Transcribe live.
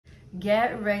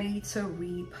Get ready to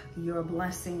reap your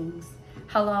blessings.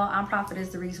 Hello, I'm Prophetess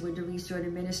Darice with Darice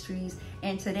Jordan Ministries,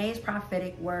 and today's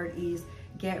prophetic word is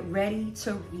get ready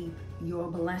to reap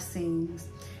your blessings.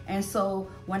 And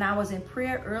so when I was in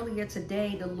prayer earlier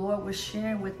today, the Lord was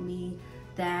sharing with me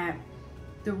that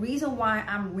the reason why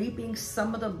I'm reaping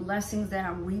some of the blessings that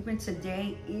I'm reaping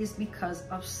today is because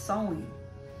of sowing.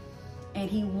 And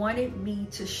He wanted me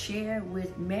to share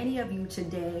with many of you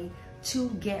today to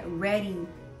get ready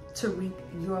to reap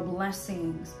your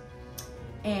blessings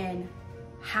and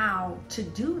how to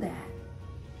do that.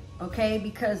 Okay,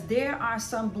 because there are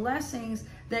some blessings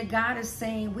that God is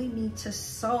saying we need to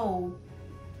sow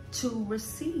to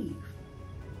receive.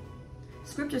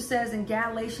 Scripture says in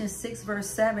Galatians 6 verse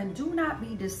 7, do not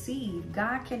be deceived.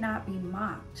 God cannot be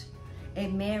mocked. A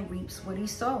man reaps what he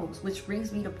sows, which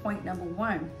brings me to point number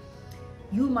 1.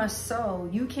 You must sow.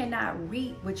 You cannot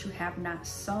reap what you have not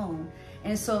sown.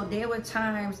 And so there were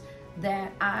times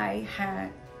that I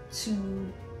had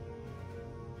to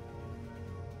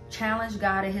challenge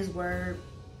God at His word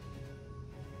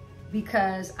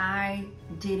because I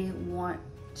didn't want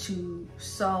to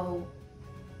sow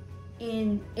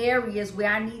in areas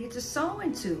where I needed to sow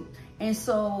into. And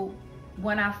so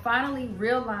when I finally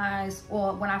realized,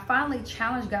 or when I finally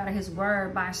challenged God at His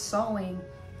word by sowing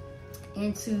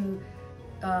into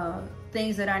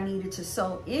things that I needed to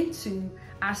sow into,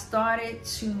 I started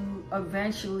to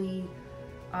eventually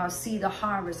see the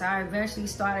harvest. I eventually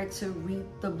started to reap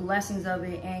the blessings of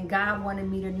it. And God wanted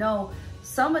me to know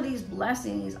some of these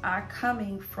blessings are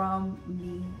coming from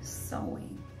me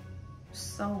sowing.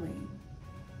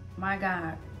 My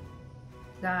God.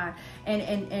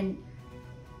 And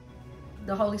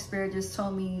the Holy Spirit just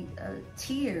told me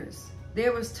tears.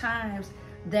 There was times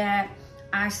that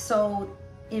I sowed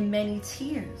in many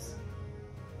tears.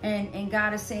 And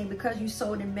God is saying, because you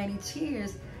sowed in many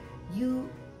tears, you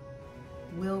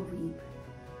will reap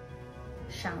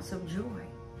shouts of joy.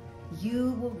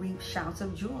 You will reap shouts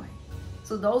of joy.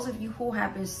 So those of you who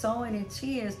have been sowing in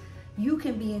tears, you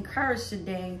can be encouraged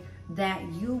today that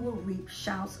you will reap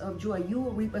shouts of joy. You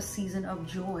will reap a season of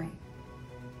joy.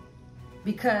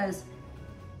 Because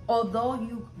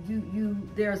although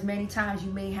there's many times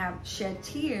you may have shed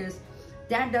tears,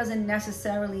 that doesn't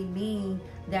necessarily mean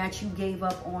that you gave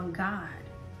up on God,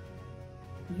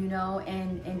 you know,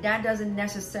 and that doesn't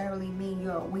necessarily mean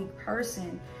you're a weak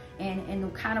person. And in the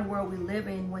kind of world we live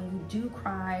in, when you do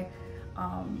cry,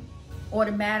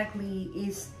 automatically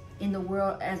it's in the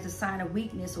world as a sign of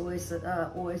weakness, or it's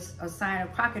a sign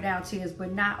of crocodile tears,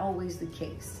 but not always the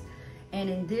case. And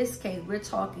in this case, we're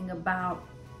talking about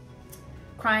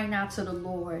crying out to the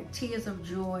Lord, tears of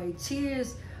joy,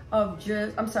 tears of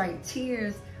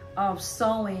tears of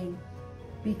sowing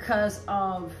because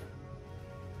of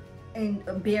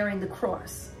bearing the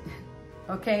cross.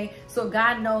 Okay, so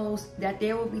God knows that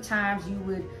there will be times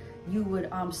you would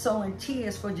sow in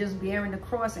tears for just bearing the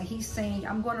cross, and He's saying,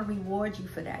 I'm going to reward you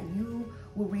for that. You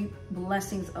will reap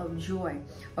blessings of joy.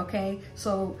 Okay,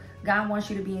 so God wants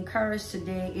you to be encouraged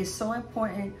today. It's so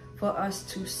important for us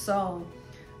to sow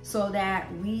so that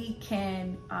we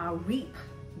can reap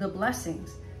the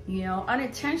blessings. You know,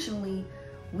 unintentionally,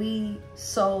 we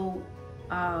sow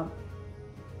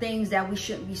things that we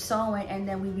shouldn't be sowing, and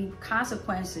then we reap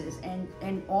consequences,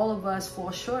 and all of us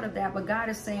fall short of that. But God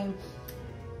is saying,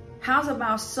 how's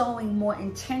about sowing more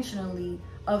intentionally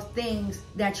of things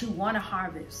that you want to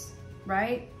harvest,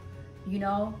 right? You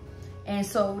know, and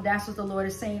so that's what the Lord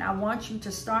is saying. I want you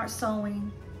to start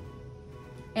sowing,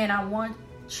 and I want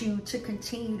you to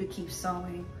continue to keep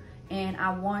sowing, and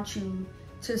I want you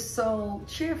to sow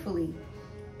cheerfully.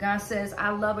 God says, I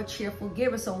love a cheerful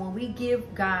giver. So when we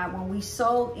give God, when we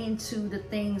sow into the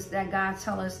things that God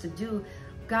tells us to do,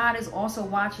 God is also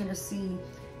watching to see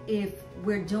if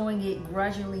we're doing it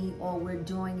grudgingly or we're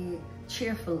doing it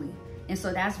cheerfully. And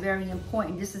so that's very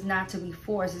important. This is not to be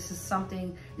forced. This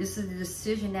is a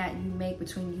decision that you make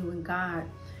between you and God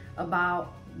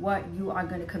about what you are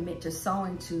going to commit to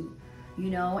sowing to,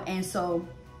 you know. And so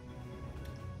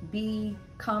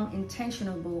become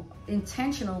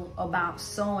intentional about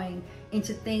sowing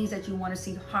into things that you want to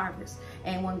see harvest.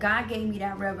 And when God gave me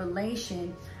that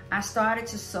revelation, I started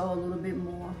to sow a little bit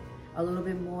more, and a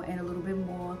little bit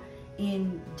more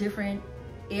in different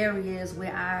areas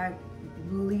where I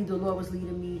believe the Lord was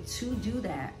leading me to do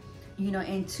that, you know,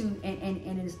 and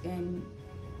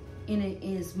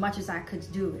in as much as I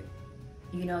could do it.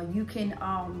 You know, you can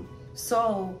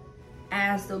sow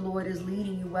as the Lord is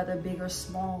leading you, whether big or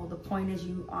small. The point is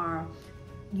you are,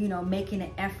 you know, making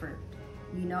an effort,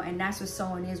 you know, and that's what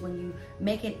sowing is. When you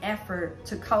make an effort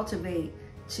to cultivate,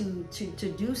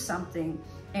 to do something,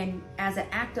 And as an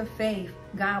act of faith,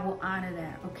 God will honor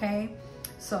that, okay?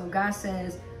 So God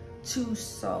says to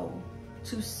sow,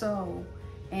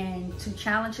 and to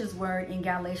challenge his word in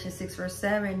Galatians 6 verse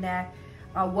 7 that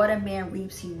what a man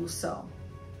reaps, he will sow,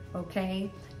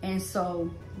 okay? And so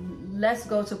let's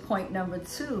go to point number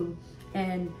 2.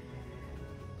 And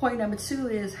point number 2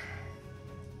 is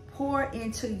pour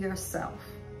into yourself.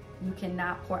 You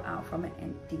cannot pour out from an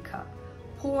empty cup.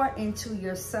 Pour into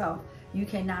yourself. You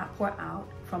cannot pour out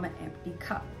from an empty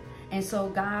cup. And so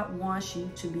God wants you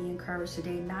to be encouraged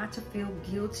today not to feel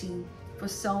guilty for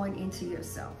sowing into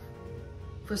yourself,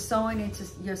 for sowing into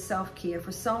your self-care,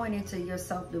 for sowing into your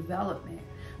self-development,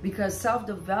 because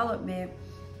self-development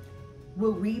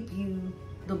will reap you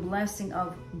the blessing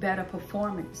of better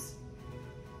performance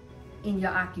in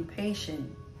your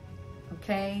occupation,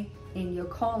 okay, in your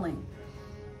calling.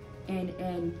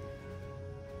 And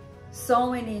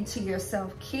sowing into your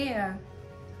self-care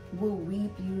will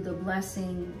reap you the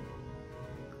blessing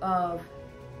of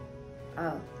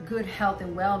good health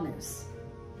and wellness.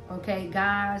 Okay,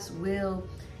 God's will,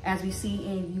 as we see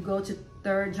in, you go to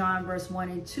 3 John verse 1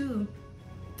 and 2,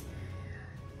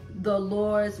 the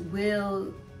Lord's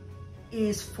will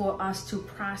is for us to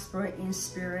prosper in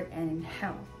spirit and in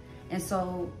health. And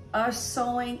so us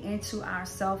sowing into our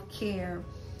self-care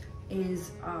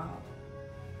is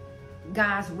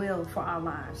God's will for our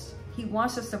lives. He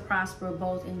wants us to prosper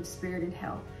both in spirit and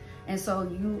health. And so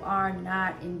you are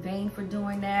not in vain for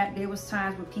doing that. There was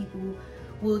times where people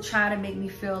will try to make me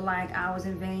feel like I was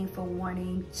in vain for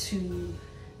wanting to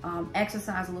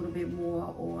exercise a little bit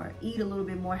more, or eat a little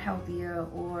bit more healthier,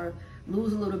 or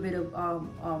lose a little bit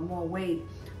of more weight,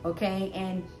 okay?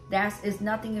 And it's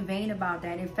nothing in vain about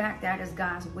that. In fact, that is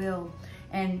God's will.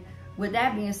 And with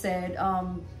that being said,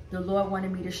 the Lord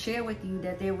wanted me to share with you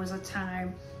that there was a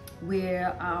time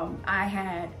where I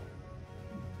had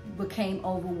became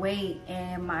overweight,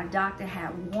 and my doctor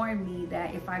had warned me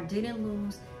that if I didn't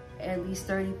lose at least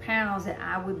 30 pounds, that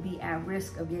I would be at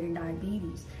risk of getting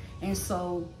diabetes. And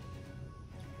so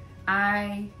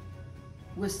I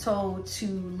was told to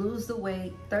lose the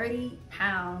weight 30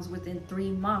 pounds within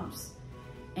 3 months,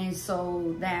 and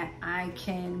so that I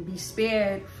can be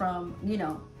spared from,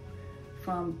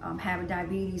 from having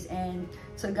diabetes. And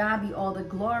to God be all the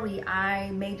glory.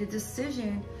 I made the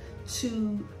decision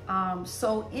to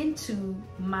sow into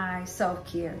my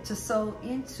self-care, to sow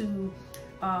into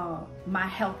my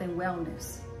health and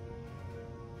wellness,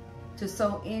 to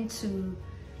sow into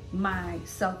my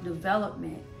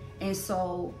self-development. And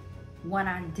so when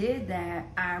I did that,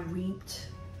 I reaped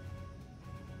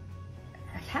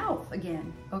health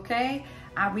again, okay?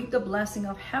 I reaped the blessing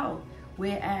of health,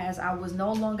 whereas I was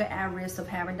no longer at risk of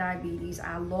having diabetes.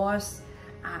 I lost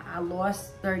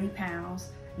 30 pounds.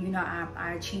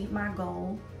 I achieved my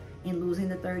goal in losing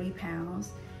the 30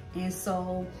 pounds. And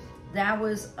so that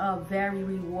was a very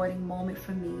rewarding moment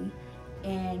for me.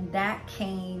 And that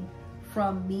came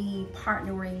from me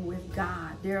partnering with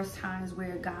God. There's times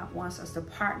where God wants us to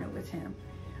partner with him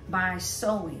by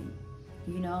sowing,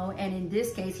 and in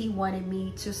this case, he wanted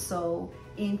me to sow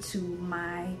into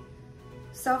my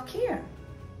self-care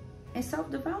and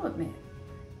self-development,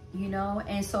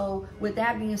 and so with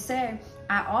that being said,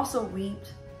 I also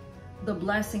reaped the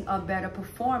blessing of better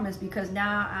performance, because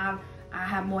now I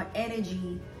have more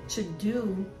energy to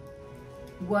do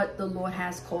what the Lord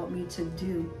has called me to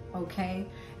do, okay?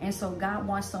 And so God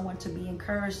wants someone to be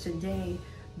encouraged today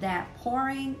that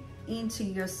pouring into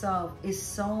yourself is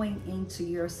sowing into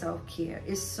your self-care,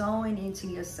 is sowing into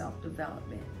your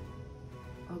self-development,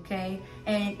 okay?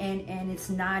 And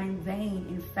it's not in vain.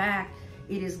 In fact,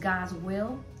 it is God's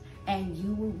will, and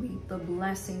you will reap the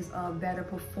blessings of better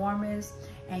performance,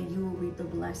 and you will reap the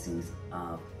blessings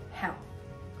of health,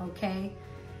 okay?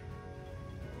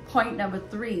 Point number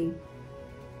 3,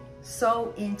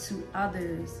 sow into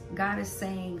others. God is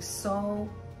saying sow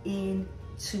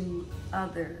into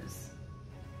others.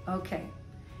 Okay,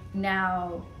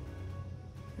 now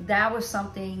that was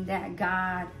something that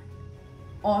God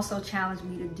also challenged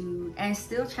me to do, and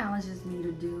still challenges me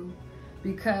to do,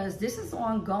 because this is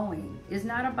ongoing. It's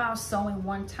not about sowing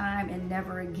one time and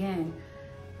never again.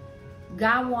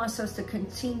 God wants us to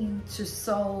continue to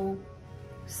sow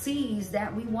seeds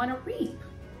that we want to reap.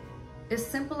 As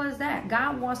simple as that.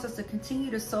 God wants us to continue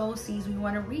to sow seeds we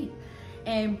want to reap.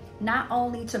 And not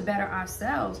only to better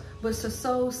ourselves, but to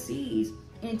sow seeds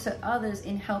into others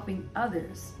in helping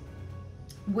others,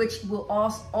 which will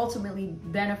also ultimately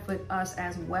benefit us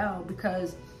as well,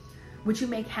 because what you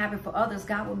make happen for others,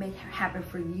 God will make happen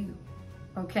for you,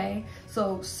 okay?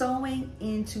 So sowing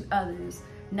into others.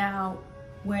 Now,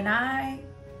 when I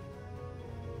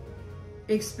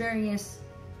experienced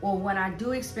or when I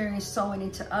do experience sowing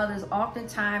into others,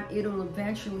 oftentimes it'll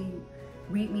eventually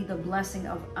reap me the blessing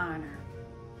of honor.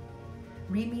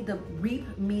 Reap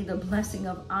me the blessing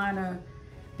of honor,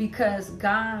 because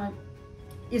God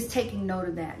is taking note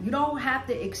of that. You don't have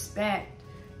to expect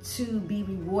to be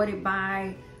rewarded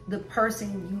by the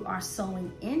person you are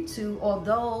sowing into,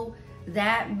 although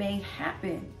that may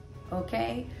happen,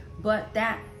 okay? But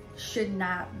that should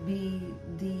not be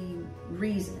the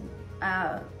reason.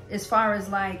 As far as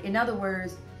like, in other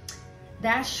words,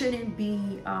 that shouldn't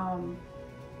be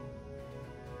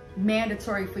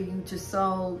mandatory for you to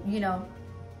sow, you know,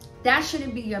 that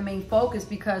shouldn't be your main focus,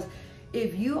 because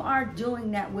if you are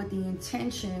doing that with the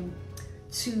intention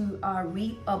to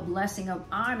reap a blessing of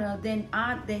honor, then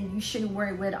you shouldn't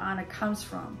worry where the honor comes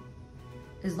from,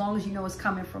 as long as you know it's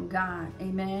coming from God.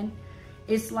 Amen.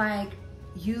 It's like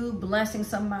you blessing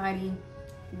somebody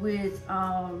with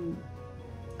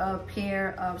a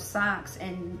pair of socks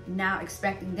and now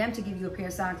expecting them to give you a pair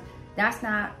of socks. That's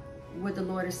not what the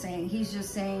Lord is saying. He's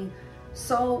just saying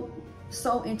sow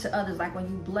into others. Like when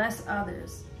you bless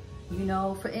others, you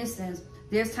know, for instance,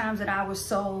 there's times that I would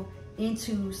sow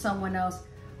into someone else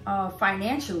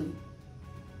financially,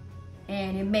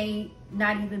 and it may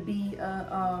not even be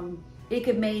it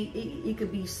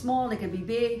could be small, it could be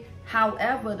big.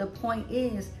 However, the point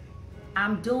is,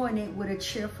 I'm doing it with a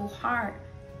cheerful heart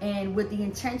and with the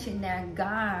intention that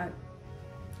God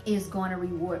is going to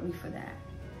reward me for that.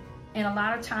 And a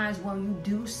lot of times when you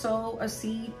do sow a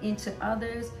seed into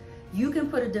others, you can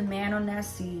put a demand on that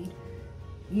seed,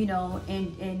 you know,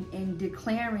 and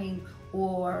declaring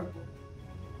or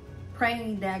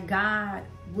praying that God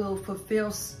will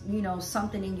fulfill, you know,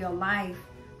 something in your life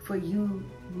for you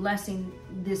blessing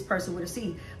this person with a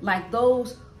seed. Like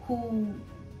those who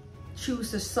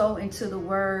choose to sow into the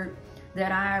word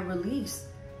that I release,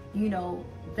 you know,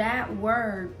 that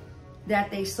word that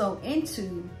they sow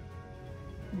into,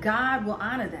 God will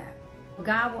honor that.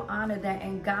 God will honor that,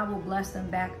 and God will bless them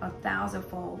back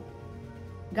 1,000-fold.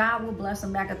 God will bless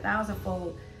them back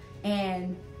 1,000-fold,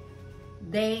 and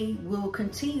they will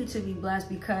continue to be blessed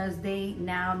because they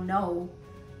now know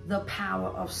the power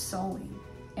of sowing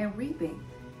and reaping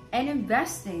and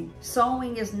investing.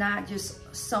 Sowing is not just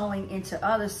sowing into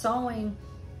others. Sowing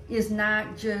is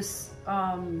not just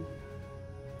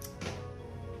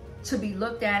to be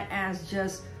looked at as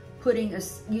just putting a,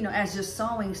 you know, as just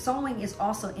sowing. Sowing is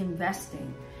also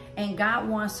investing. And God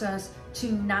wants us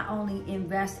to not only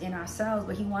invest in ourselves,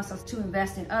 but he wants us to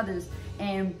invest in others.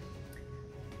 And,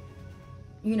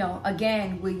 you know,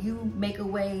 again, when you make a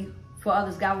way for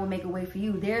others, God will make a way for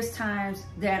you. There's times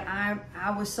that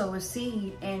I will sow a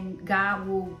seed and God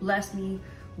will bless me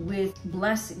with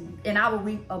blessing, and I will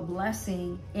reap a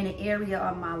blessing in an area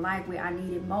of my life where I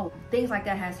need it most. Things like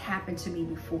that has happened to me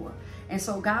before. And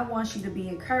so God wants you to be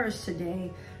encouraged today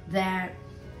that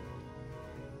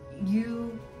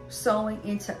you sowing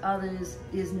into others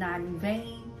is not in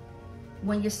vain.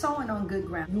 When you're sowing on good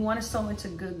ground, you want to sow into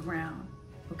good ground.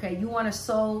 Okay, you want to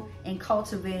sow and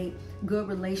cultivate good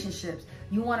relationships.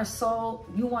 You want to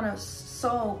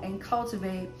sow and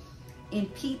cultivate in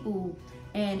people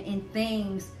and in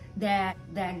things that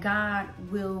God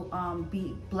will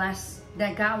be blessed,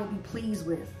 that God will be pleased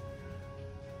with.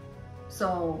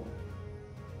 So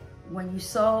when you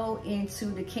sow into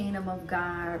the kingdom of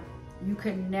God, you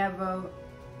can never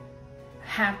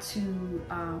have to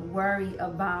worry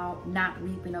about not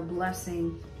reaping a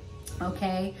blessing.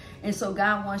 Okay, and so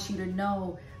God wants you to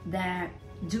know that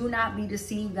do not be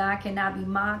deceived. God cannot be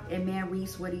mocked, and man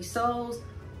reaps what he sows.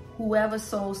 Whoever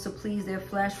sows to please their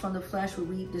flesh from the flesh will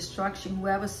reap destruction.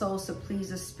 Whoever sows to please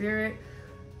the Spirit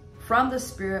from the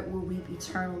Spirit will reap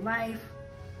eternal life.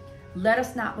 Let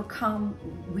us not become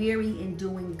weary in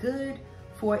doing good,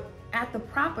 for at the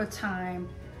proper time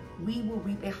we will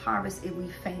reap a harvest if we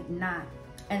faint not.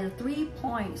 And the 3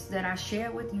 points that I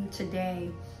share with you today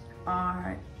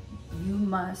are: you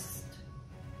must,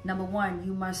 number 1,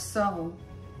 you must sow.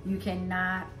 You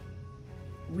cannot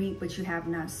reap what you have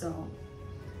not sown.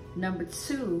 Number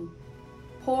 2,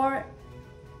 pour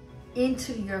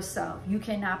into yourself. You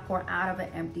cannot pour out of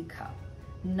an empty cup.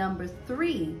 Number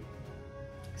 3,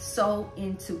 sow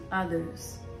into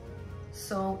others.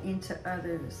 Sow into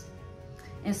others.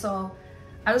 And so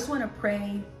I just want to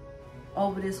pray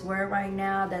over this word right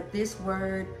now, that this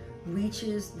word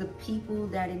reaches the people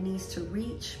that it needs to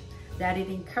reach, that it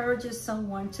encourages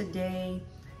someone today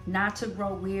not to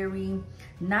grow weary,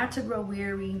 not to grow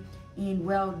weary in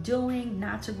well-doing,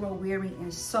 not to grow weary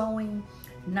in sowing,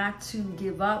 not to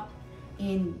give up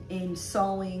in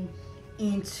sowing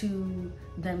into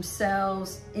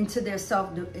themselves, into their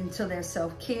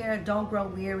self-care. Don't grow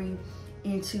weary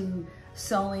into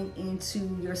sowing into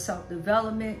your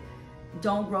self-development.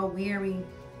 Don't grow weary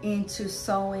into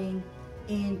sowing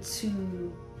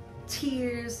into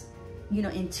tears,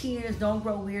 in tears. Don't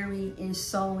grow weary in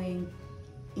sowing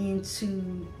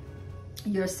into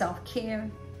your self-care.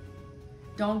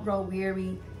 Don't grow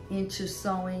weary into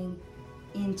sowing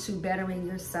into bettering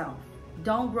yourself.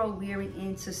 Don't grow weary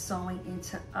into sowing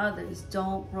into others.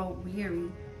 Don't grow weary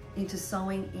into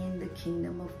sowing in the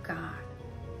kingdom of God.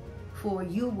 For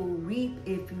you will reap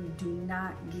if you do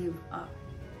not give up.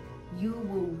 You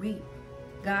will reap.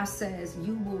 God says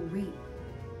you will reap.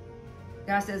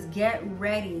 God says, get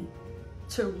ready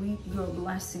to reap your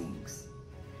blessings.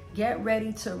 Get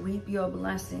ready to reap your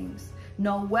blessings.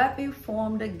 No weapon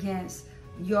formed against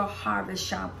your harvest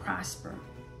shall prosper.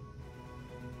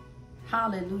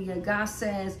 Hallelujah. God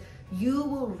says you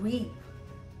will reap,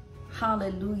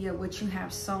 hallelujah, what you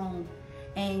have sown.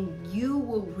 And you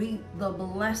will reap the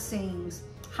blessings,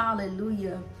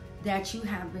 hallelujah, that you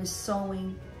have been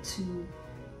sowing to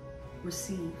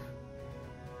receive.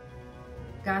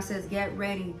 God says, get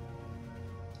ready.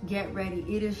 Get ready.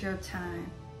 It is your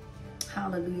time,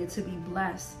 hallelujah, to be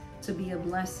blessed, to be a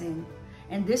blessing.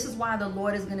 And this is why the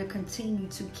Lord is going to continue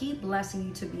to keep blessing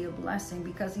you to be a blessing,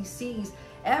 because he sees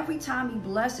every time he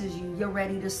blesses you, you're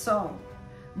ready to sow.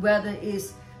 Whether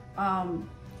it's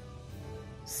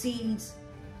seeds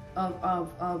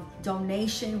of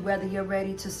donation, whether you're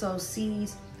ready to sow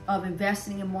seeds of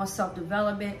investing in more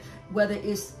self-development, whether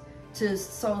it's to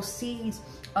sow seeds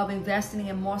of investing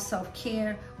in more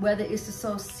self-care, whether it's to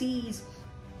sow seeds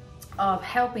of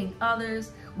helping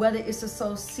others, whether it's to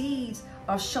sow seeds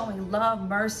of showing love,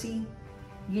 mercy,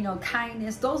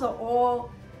 kindness. Those are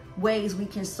all ways we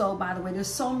can sow, by the way. There's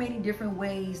so many different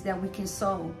ways that we can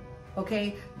sow.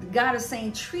 Okay, God is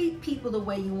saying treat people the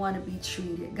way you want to be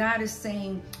treated. God is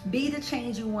saying be the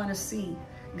change you want to see.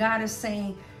 God is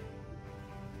saying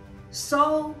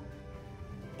sow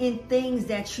in things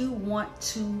that you want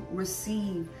to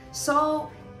receive.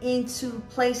 Sow into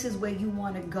places where you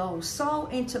want to go. Sow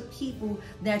into people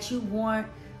that you want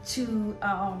to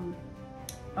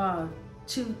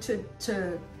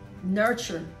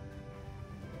nurture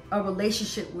a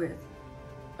relationship with,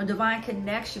 a divine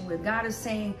connection with. God is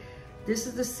saying this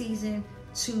is the season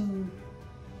to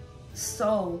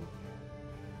sow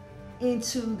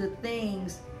into the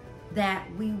things that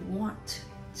we want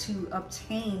to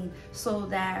obtain so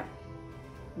that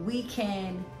we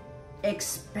can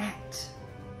expect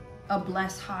a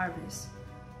blessed harvest.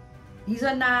 These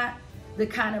are not the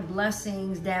kind of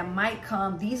blessings that might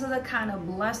come. These are the kind of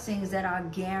blessings that are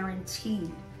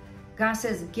guaranteed. God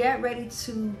says, get ready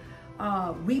to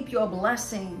reap your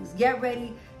blessings. Get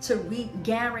ready to reap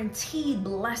guaranteed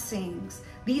blessings.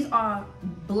 These are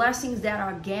blessings that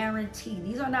are guaranteed.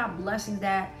 These are not blessings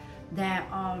that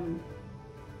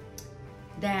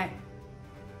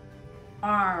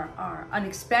are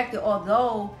unexpected,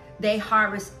 although they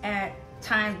harvest at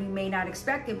times we may not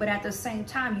expect it, but at the same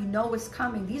time, you know it's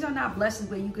coming. These are not blessings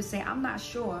where you could say, I'm not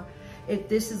sure if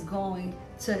this is going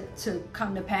to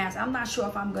come to pass. I'm not sure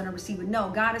if I'm going to receive it. No,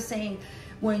 God is saying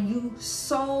when you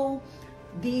sow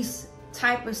these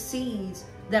type of seeds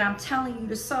that I'm telling you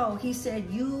to sow, he said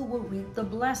you will reap the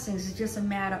blessings. It's just a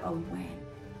matter of when.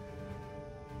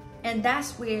 And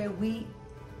that's where we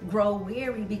grow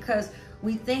weary, because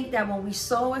we think that when we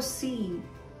sow a seed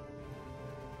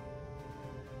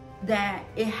that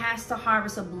it has to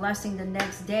harvest a blessing the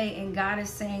next day. And God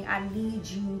is saying, I need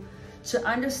you to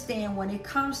understand when it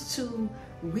comes to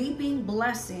reaping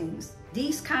blessings,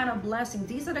 these kind of blessings,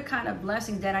 these are the kind of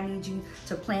blessings that I need you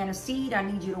to plant a seed. I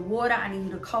need you to water. I need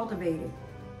you to cultivate it.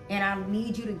 And I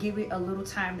need you to give it a little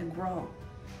time to grow.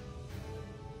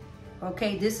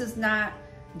 Okay, this is not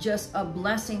just a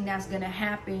blessing that's going to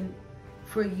happen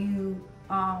for you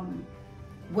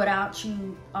without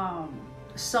you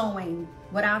sowing,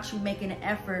 without you making an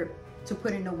effort to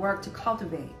put in the work to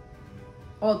cultivate.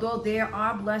 Although there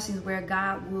are blessings where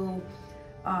God will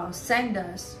send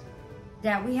us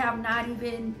that we have not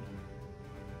even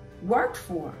worked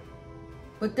for.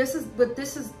 But this is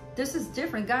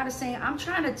different. God is saying, I'm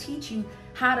trying to teach you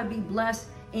how to be blessed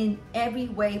in every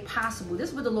way possible. This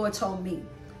is what the Lord told me.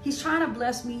 He's trying to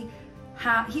bless me.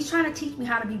 He's trying to teach me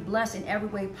how to be blessed in every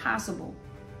way possible.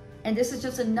 And this is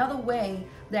just another way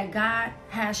that God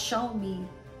has shown me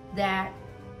that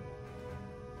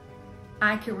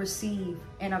I can receive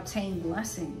and obtain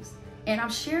blessings. And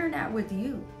I'm sharing that with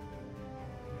you.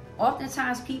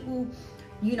 Oftentimes people,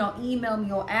 email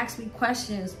me or ask me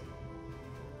questions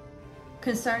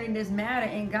concerning this matter.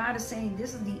 And God is saying,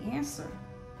 this is the answer.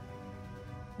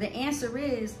 The answer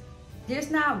is there's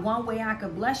not one way I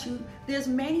could bless you. There's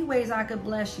many ways I could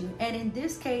bless you. And in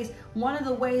this case, one of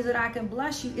the ways that I can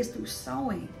bless you is through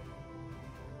sowing.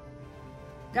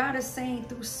 God is saying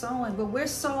through sowing, but we're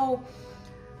so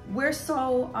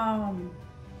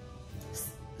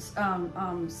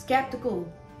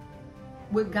skeptical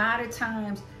with God at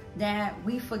times that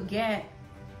we forget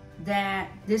that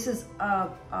this is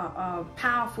a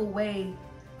powerful way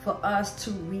for us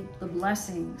to reap the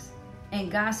blessings. And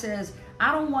God says,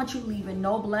 I don't want you leaving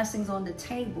no blessings on the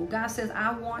table. God says,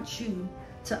 I want you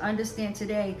to understand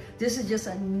today, this is just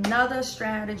another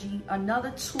strategy,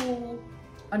 another tool,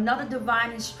 another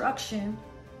divine instruction,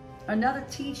 another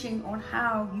teaching on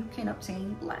how you can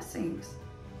obtain blessings.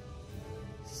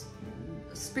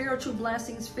 Spiritual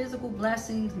blessings, physical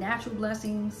blessings, natural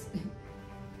blessings,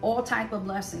 all type of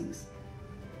blessings.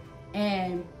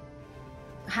 And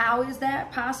how is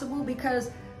that possible?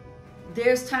 Because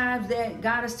there's times that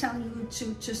God is telling you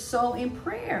to sow in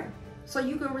prayer so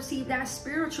you can receive that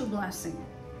spiritual blessing.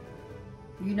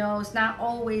 You know, it's not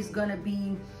always going to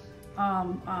be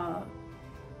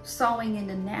sowing in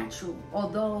the natural,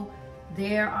 although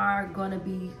there are going to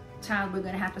be times we're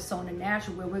going to have to sow in the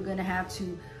natural, where we're going to have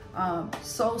to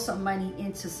sow some money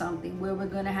into something, where we're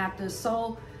going to have to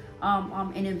sow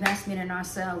an investment in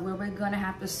ourselves, where we're going to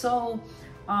have to sow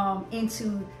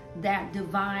into that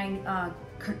divine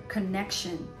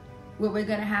connection, where we're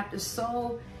going to have to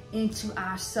sow into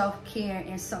our self-care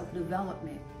and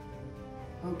self-development.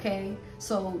 Okay,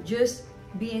 so just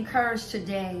be encouraged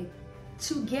today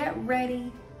to get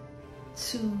ready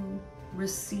to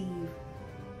receive,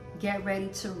 get ready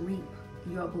to reap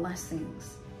your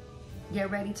blessings. Get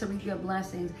ready to reap your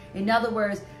blessings. In other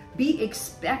words, be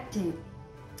expectant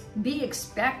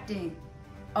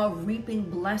of reaping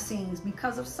blessings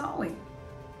because of sowing.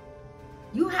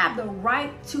 You have the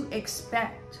right to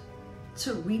expect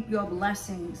to reap your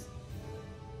blessings.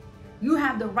 You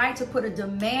have the right to put a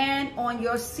demand on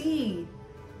your seed,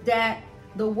 that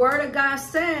the word of God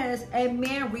says, a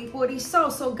man reap what he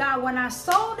sows. So God, when I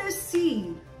sow this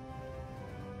seed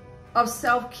of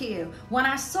self-care, when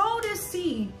I sow this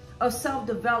seed of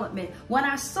self-development, when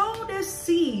I sow this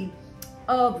seed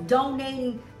of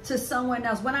donating to someone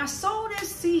else, when I sow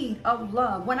this seed of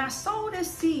love, when I sow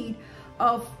this seed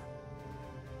of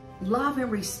love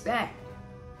and respect,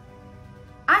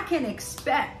 I can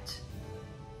expect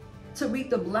to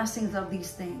reap the blessings of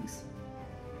these things.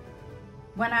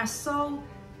 When I sow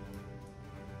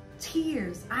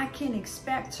tears, I can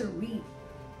expect to reap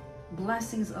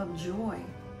blessings of joy.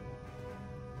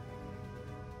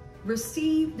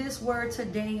 Receive this word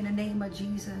today in the name of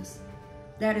Jesus.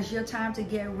 That is your time to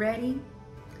get ready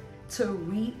to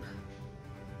reap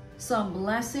some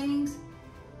blessings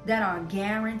that are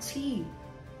guaranteed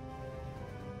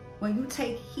when you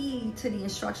take heed to the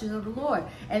instructions of the Lord.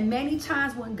 And many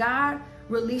times when God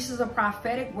releases a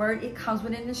prophetic word, it comes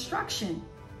with an instruction.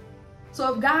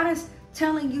 So if God is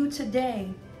telling you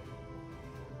today,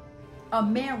 a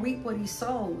man reap what he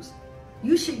sows,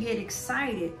 you should get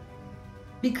excited,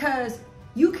 because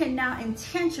you can now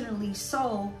intentionally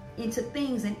sow into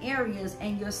things and areas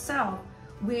and yourself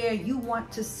where you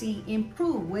want to see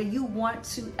improve, where you want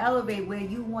to elevate, where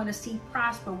you want to see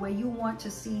prosper, where you want to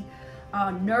see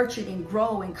nurtured and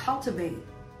grow and cultivate.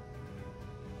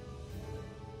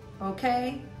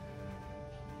 Okay?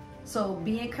 So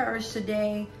be encouraged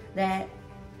today that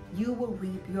you will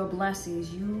reap your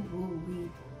blessings. You will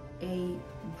reap a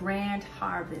grand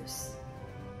harvest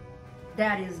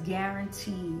that is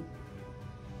guaranteed,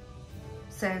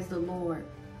 says the Lord,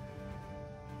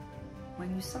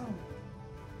 when you sow.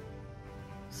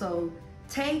 So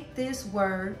take this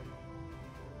word,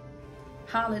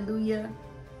 hallelujah,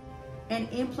 and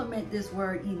implement this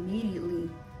word immediately,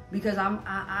 because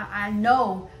I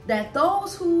know that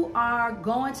those who are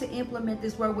going to implement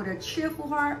this word with a cheerful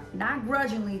heart, not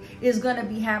grudgingly, is going to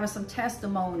be having some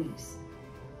testimonies,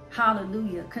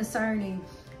 hallelujah, concerning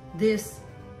this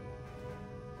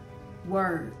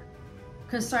word,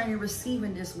 concerning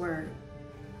receiving this word.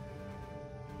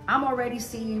 I'm already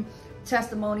seeing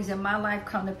testimonies in my life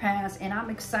come to pass, and I'm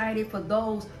excited for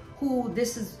those who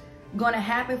this is going to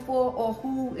happen for, or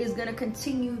who is going to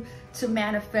continue to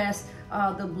manifest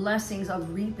the blessings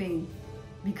of reaping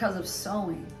because of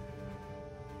sowing.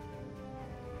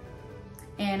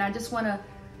 And I just want to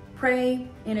pray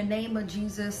in the name of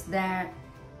Jesus that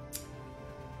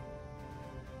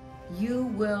you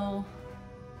will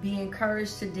be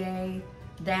encouraged today,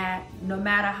 that no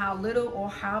matter how little or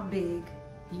how big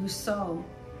you sow,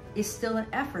 it's still an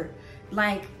effort.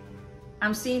 Like,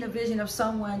 I'm seeing a vision of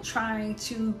someone trying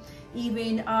to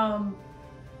even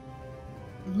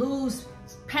lose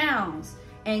pounds,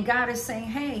 And God is saying,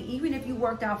 hey, even if you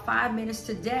worked out 5 minutes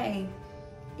today,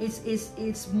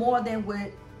 it's more than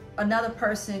what another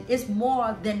person, it's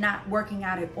more than not working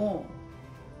out at all,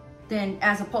 than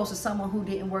as opposed to someone who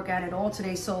didn't work out at all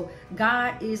today. So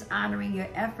God is honoring your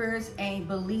efforts, and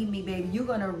believe me, baby, you're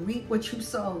going to reap what you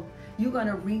sow. You're going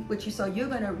to reap what you sow. You're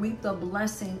going to reap the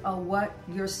blessing of what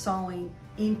you're sowing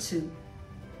into.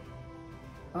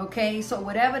 Okay, so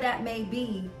whatever that may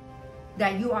be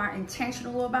that you are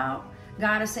intentional about,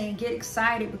 God is saying get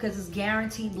excited, because it's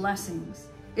guaranteed blessings.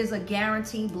 It's a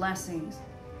guaranteed blessings.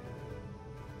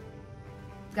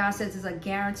 God says it's a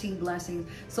guaranteed blessing.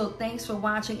 So thanks for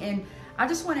watching. And I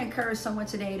just want to encourage someone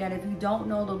today that if you don't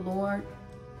know the Lord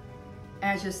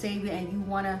as your Savior and you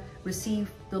want to receive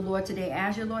the Lord today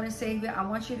as your Lord and Savior, I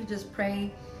want you to just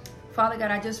pray. Father God,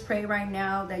 I just pray right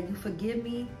now that you forgive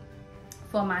me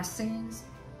for my sins.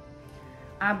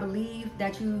 I believe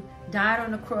that you died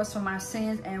on the cross for my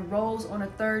sins and rose on the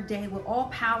third day with all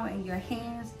power in your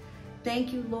hands.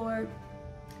 Thank you, Lord,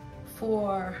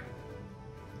 for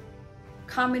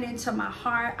coming into my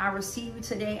heart. I receive you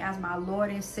today as my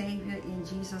Lord and Savior in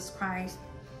Jesus Christ.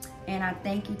 And I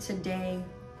thank you today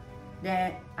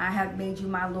that I have made you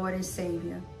my Lord and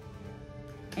Savior.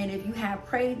 And if you have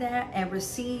prayed that and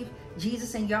received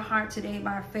Jesus in your heart today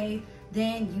by faith,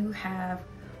 then you have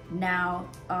now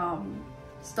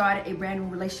started a brand new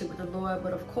relationship with the Lord.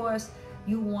 But of course,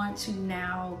 you want to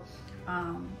now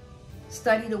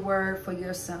study the word for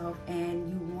yourself, and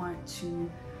you want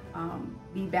to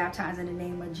be baptized in the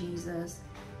name of Jesus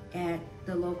at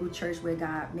the local church where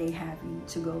God may have you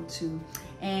to go to.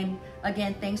 And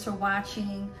again, thanks for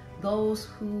watching. Those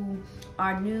who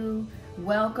are new,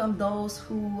 welcome. Those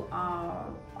who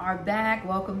are back,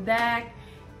 welcome back.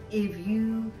 If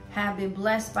you have been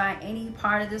blessed by any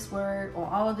part of this word or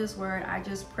all of this word, I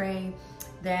just pray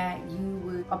that you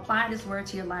would apply this word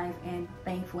to your life and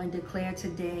thankful and declare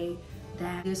today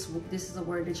that this is a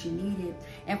word that you needed.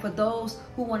 And for those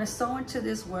who want to sow into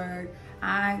this word,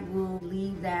 I will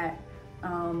leave that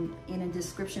in a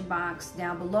description box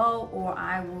down below, or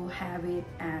I will have it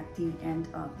at the end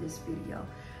of this video.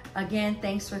 Again,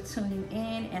 thanks for tuning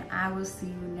in, and I will see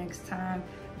you next time.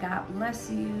 God bless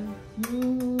you.